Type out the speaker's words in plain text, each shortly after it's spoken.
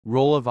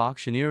Role of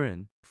auctioneer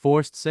in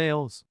forced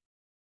sales.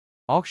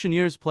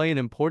 Auctioneers play an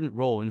important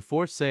role in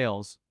forced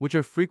sales, which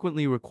are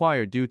frequently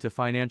required due to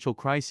financial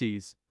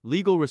crises,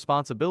 legal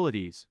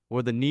responsibilities,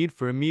 or the need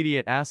for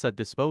immediate asset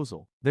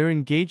disposal. Their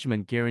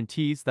engagement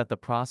guarantees that the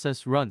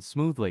process runs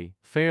smoothly,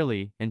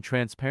 fairly, and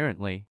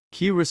transparently.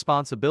 Key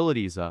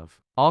responsibilities of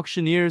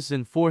auctioneers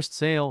in forced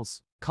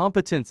sales.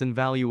 Competence in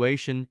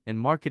valuation and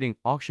marketing.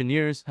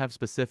 Auctioneers have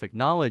specific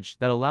knowledge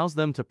that allows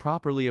them to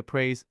properly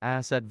appraise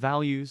asset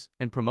values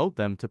and promote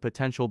them to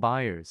potential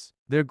buyers.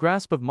 Their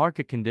grasp of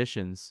market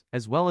conditions,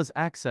 as well as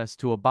access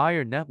to a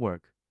buyer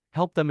network,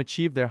 help them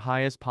achieve their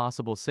highest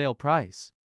possible sale price.